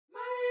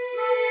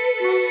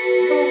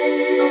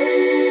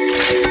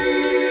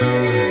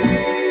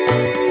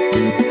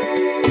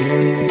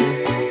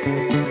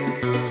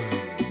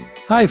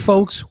Hi,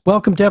 folks.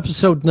 Welcome to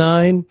episode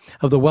 9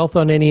 of the Wealth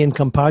on Any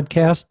Income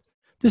podcast.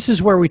 This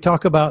is where we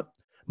talk about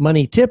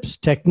money tips,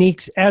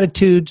 techniques,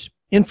 attitudes,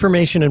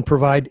 information, and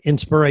provide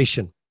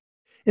inspiration.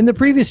 In the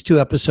previous 2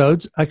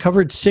 episodes, I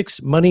covered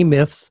 6 money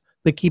myths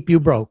that keep you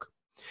broke.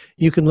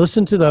 You can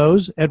listen to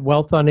those at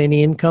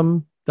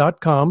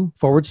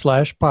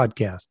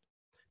wealthonanyincome.com/podcast.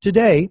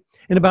 Today,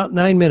 in about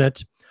 9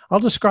 minutes, I'll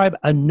describe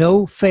a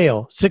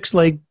no-fail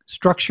 6-leg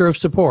structure of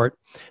support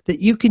that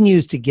you can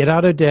use to get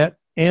out of debt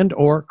and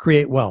or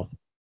create wealth.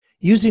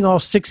 Using all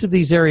 6 of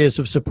these areas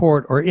of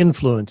support or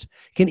influence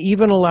can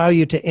even allow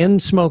you to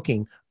end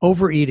smoking,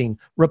 overeating,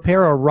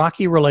 repair a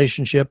rocky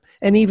relationship,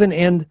 and even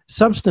end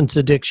substance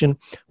addiction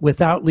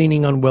without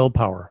leaning on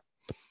willpower.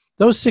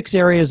 Those 6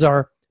 areas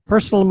are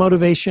personal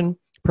motivation,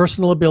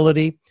 personal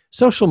ability,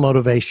 social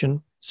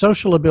motivation,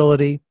 social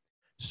ability,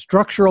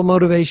 structural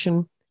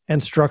motivation,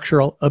 and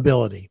structural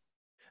ability.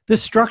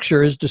 This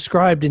structure is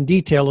described in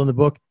detail in the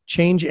book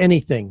Change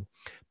Anything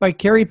by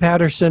Kerry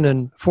Patterson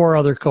and 4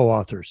 other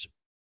co-authors.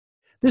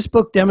 This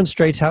book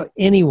demonstrates how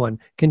anyone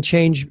can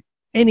change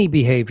any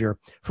behavior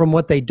from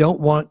what they don't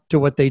want to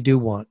what they do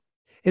want.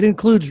 It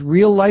includes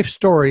real-life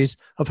stories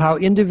of how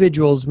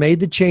individuals made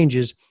the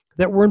changes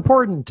that were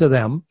important to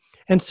them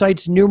and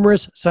cites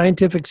numerous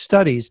scientific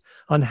studies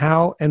on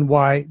how and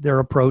why their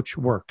approach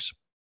works.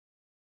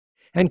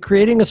 And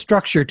creating a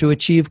structure to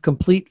achieve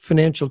complete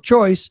financial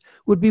choice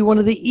would be one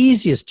of the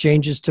easiest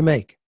changes to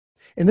make.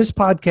 In this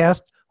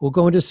podcast, we'll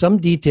go into some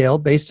detail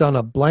based on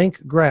a blank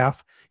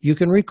graph you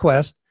can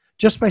request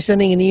just by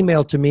sending an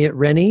email to me at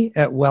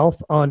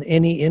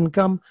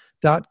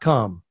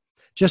rennie@wealthonanyincome.com.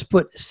 Just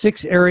put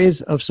 6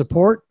 areas of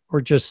support or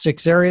just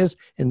 6 areas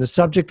in the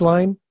subject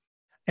line,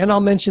 and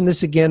I'll mention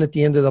this again at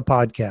the end of the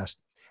podcast.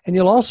 And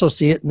you'll also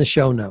see it in the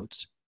show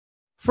notes.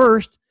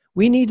 First,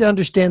 we need to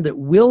understand that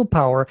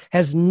willpower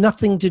has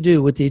nothing to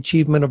do with the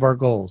achievement of our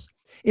goals.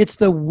 It's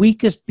the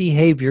weakest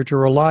behavior to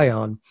rely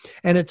on,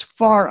 and it's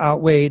far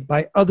outweighed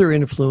by other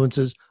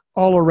influences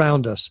all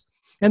around us.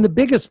 And the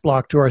biggest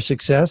block to our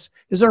success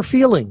is our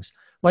feelings,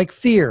 like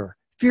fear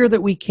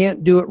that we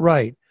can't do it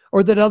right,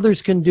 or that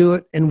others can do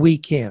it and we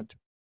can't.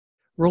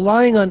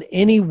 Relying on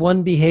any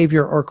one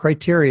behavior or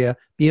criteria,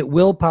 be it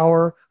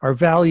willpower, our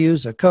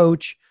values, a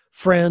coach,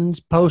 friends,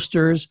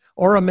 posters,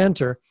 or a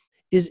mentor,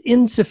 is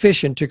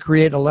insufficient to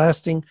create a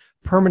lasting,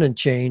 permanent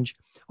change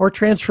or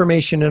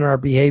transformation in our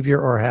behavior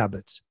or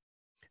habits.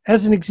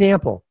 As an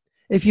example,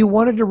 if you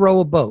wanted to row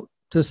a boat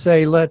to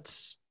say,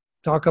 let's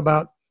talk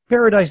about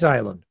Paradise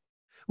Island,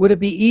 would it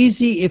be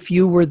easy if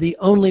you were the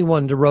only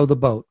one to row the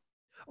boat?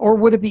 Or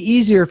would it be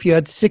easier if you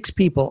had 6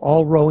 people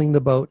all rowing the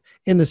boat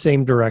in the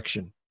same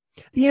direction?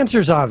 The answer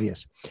is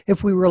obvious.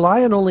 If we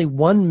rely on only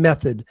one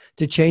method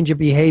to change a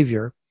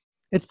behavior,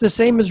 it's the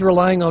same as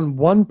relying on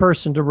one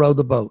person to row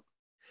the boat.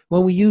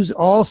 When we use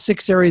all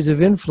 6 areas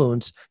of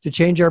influence to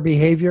change our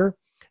behavior,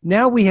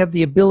 now we have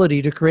the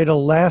ability to create a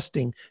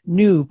lasting,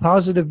 new,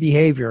 positive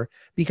behavior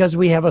because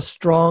we have a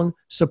strong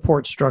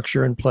support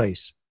structure in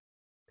place.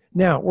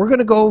 Now, we're going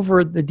to go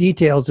over the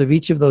details of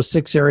each of those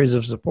 6 areas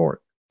of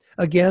support.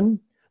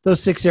 Again,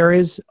 those 6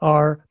 areas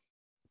are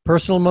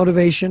personal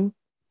motivation,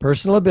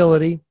 personal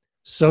ability,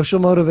 social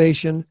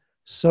motivation,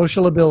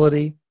 social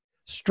ability,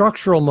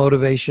 structural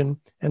motivation,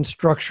 and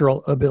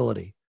structural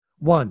ability.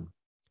 1,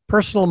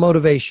 personal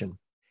motivation.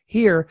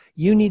 Here,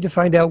 you need to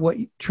find out what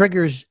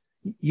triggers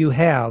you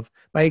have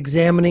by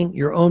examining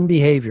your own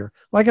behavior,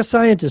 like a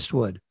scientist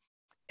would,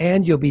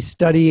 and you'll be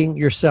studying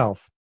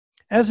yourself.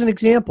 As an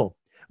example,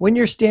 when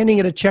you're standing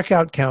at a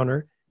checkout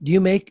counter, do you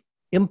make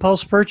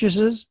impulse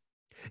purchases?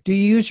 Do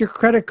you use your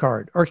credit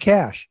card or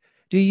cash?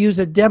 Do you use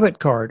a debit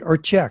card or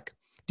check?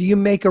 Do you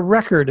make a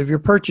record of your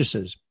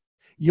purchases?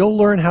 You'll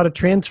learn how to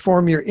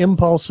transform your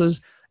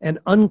impulses and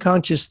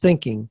unconscious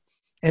thinking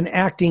and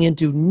acting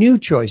into new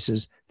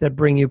choices that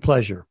bring you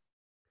pleasure.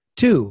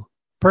 2,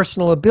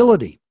 personal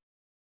ability.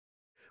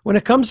 When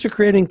it comes to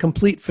creating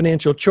complete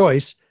financial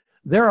choice,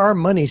 there are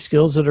money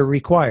skills that are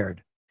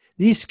required.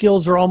 These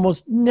skills are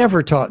almost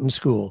never taught in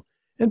school,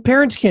 and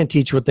parents can't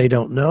teach what they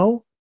don't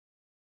know.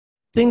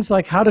 Things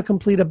like how to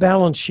complete a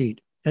balance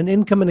sheet, an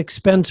income and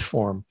expense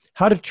form,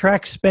 how to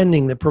track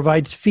spending that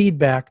provides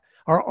feedback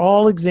are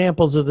all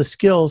examples of the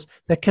skills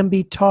that can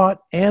be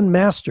taught and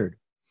mastered.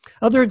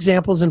 Other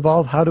examples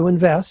involve how to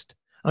invest,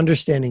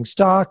 understanding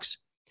stocks,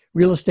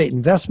 real estate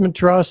investment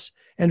trusts,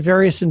 and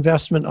various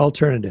investment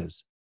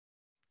alternatives.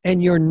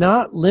 And you're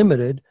not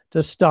limited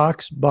to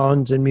stocks,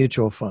 bonds, and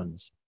mutual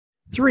funds.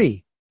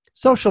 3,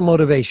 social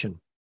motivation.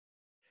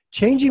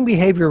 Changing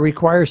behavior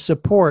requires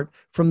support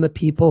from the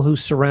people who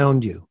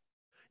surround you.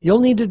 You'll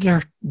need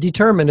to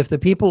determine if the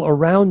people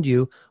around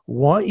you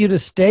want you to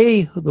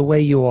stay the way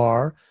you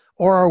are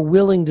or are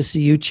willing to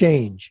see you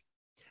change.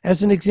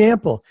 As an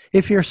example,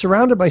 if you're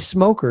surrounded by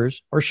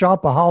smokers or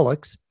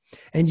shopaholics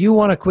and you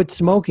want to quit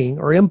smoking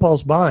or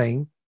impulse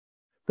buying,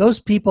 those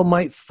people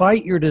might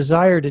fight your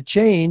desire to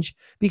change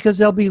because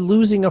they'll be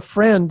losing a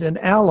friend and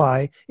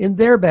ally in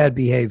their bad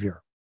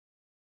behavior.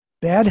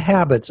 Bad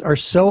habits are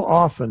so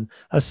often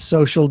a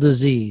social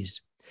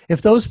disease.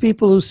 If those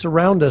people who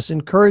surround us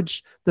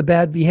encourage the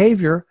bad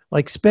behavior,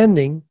 like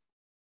spending,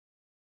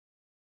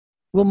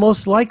 we'll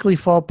most likely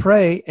fall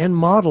prey and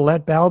model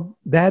that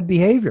bad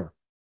behavior.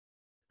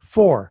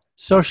 4,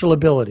 social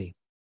ability.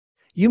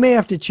 You may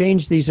have to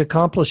change these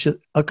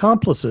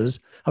accomplices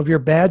of your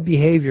bad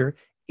behavior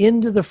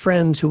into the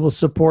friends who will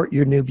support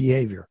your new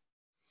behavior.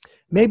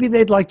 Maybe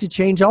they'd like to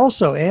change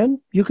also, and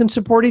you can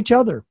support each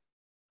other.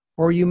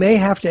 Or you may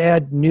have to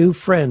add new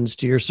friends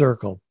to your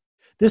circle.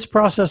 This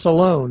process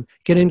alone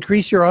can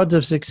increase your odds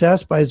of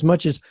success by as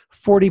much as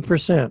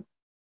 40%.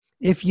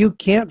 If you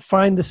can't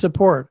find the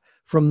support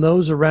from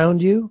those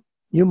around you,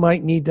 you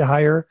might need to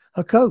hire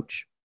a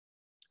coach.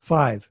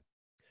 5,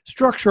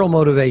 structural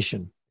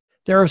motivation.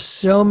 There are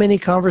so many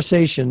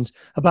conversations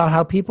about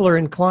how people are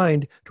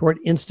inclined toward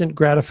instant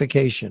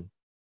gratification.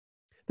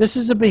 This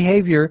is a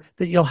behavior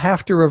that you'll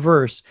have to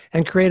reverse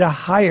and create a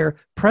higher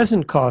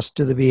present cost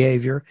to the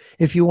behavior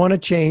if you want to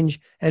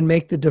change and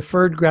make the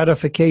deferred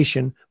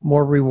gratification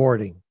more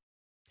rewarding.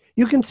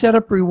 You can set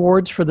up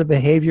rewards for the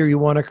behavior you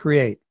want to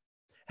create.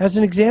 As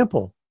an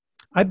example,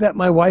 I bet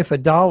my wife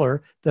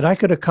 $1 that I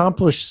could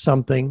accomplish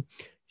something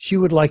she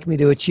would like me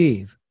to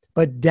achieve,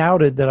 but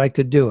doubted that I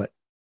could do it.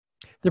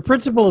 The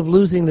principle of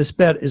losing this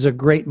bet is a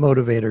great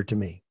motivator to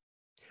me.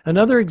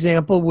 Another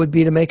example would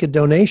be to make a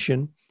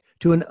donation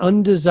to an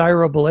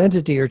undesirable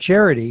entity or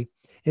charity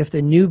if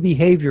the new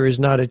behavior is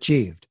not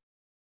achieved.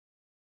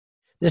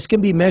 This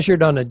can be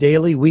measured on a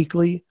daily,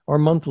 weekly, or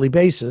monthly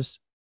basis.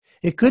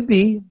 It could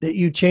be that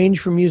you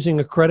change from using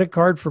a credit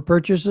card for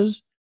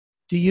purchases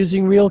to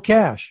using real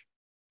cash.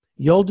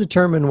 You'll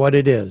determine what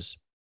it is.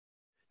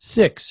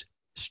 6,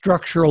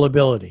 structural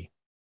ability.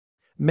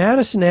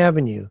 Madison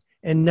Avenue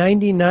and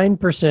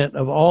 99%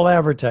 of all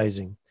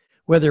advertising,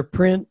 whether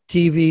print,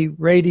 TV,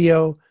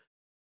 radio,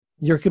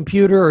 your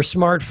computer or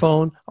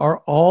smartphone, are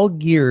all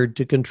geared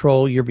to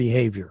control your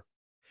behavior.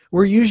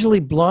 We're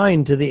usually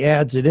blind to the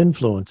ads that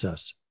influence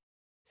us.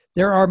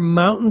 There are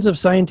mountains of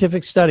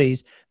scientific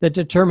studies that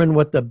determine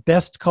what the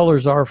best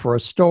colors are for a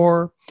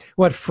store,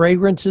 what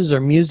fragrances or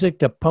music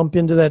to pump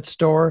into that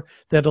store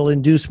that'll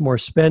induce more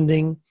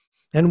spending,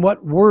 and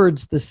what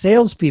words the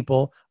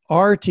salespeople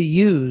are to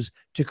use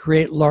to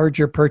create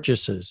larger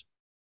purchases.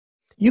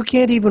 You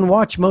can't even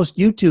watch most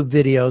YouTube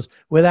videos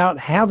without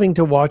having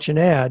to watch an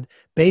ad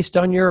based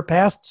on your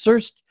past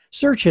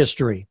search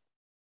history.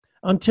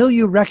 Until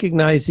you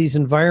recognize these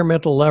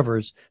environmental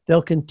levers,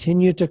 they'll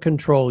continue to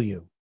control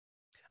you.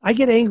 I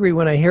get angry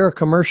when I hear a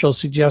commercial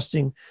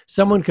suggesting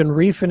someone can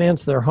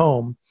refinance their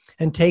home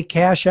and take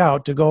cash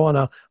out to go on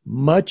a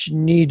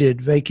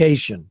much-needed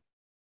vacation.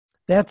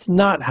 That's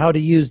not how to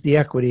use the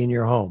equity in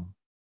your home.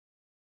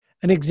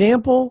 An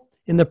example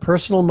in the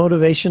personal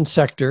motivation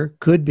sector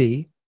could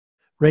be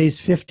raise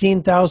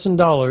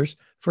 $15,000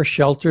 for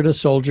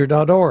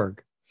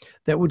sheltertosoldier.org.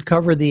 That would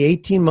cover the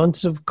 18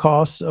 months of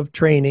costs of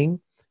training,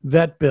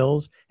 vet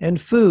bills,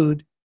 and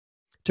food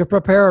to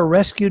prepare a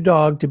rescue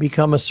dog to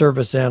become a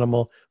service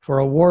animal for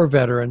a war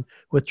veteran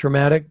with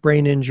traumatic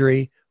brain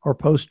injury or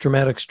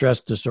post-traumatic stress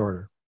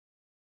disorder.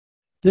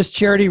 This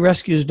charity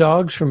rescues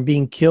dogs from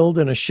being killed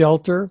in a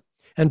shelter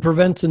and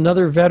prevents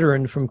another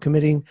veteran from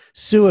committing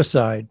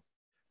suicide,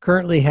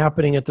 currently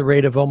happening at the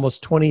rate of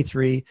almost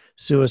 23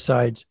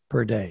 suicides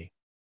per day.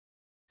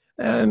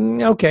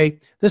 Okay,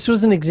 this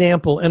was an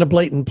example and a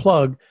blatant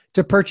plug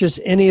to purchase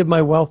any of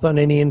my Wealth on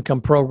Any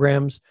Income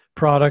programs,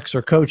 products,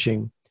 or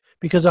coaching,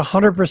 because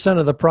 100%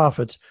 of the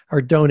profits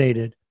are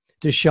donated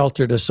to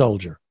Shelter to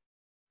Soldier.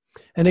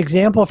 An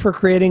example for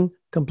creating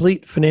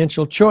complete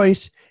financial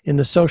choice in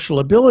the social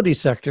ability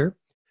sector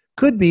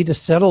could be to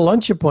set a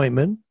lunch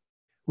appointment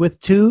with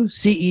 2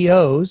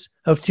 CEOs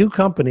of 2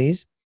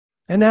 companies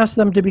and ask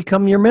them to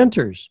become your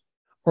mentors,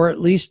 or at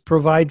least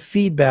provide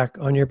feedback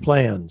on your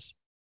plans.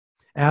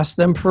 Ask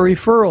them for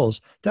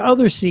referrals to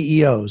other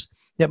CEOs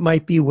that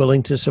might be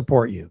willing to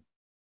support you.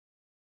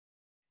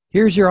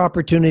 Here's your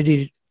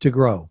opportunity to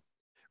grow.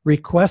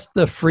 Request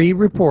the free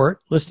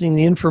report listing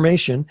the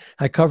information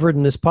I covered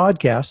in this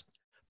podcast,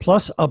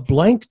 plus a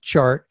blank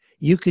chart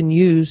you can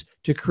use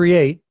to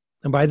create,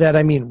 and by that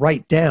I mean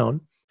write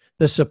down,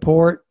 the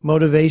support,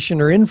 motivation,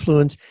 or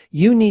influence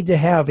you need to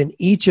have in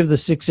each of the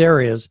 6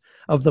 areas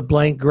of the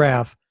blank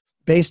graph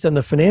based on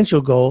the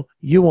financial goal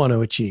you want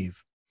to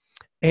achieve.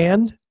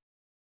 And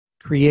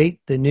create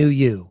the new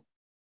you.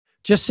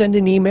 Just send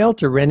an email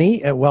to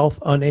Rennie at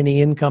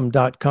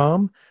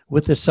wealthonanyincome.com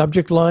with the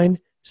subject line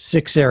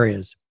 6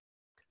 areas.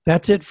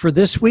 That's it for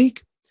this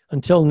week.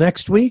 Until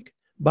next week,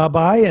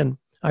 bye-bye, and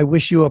I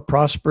wish you a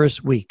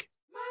prosperous week.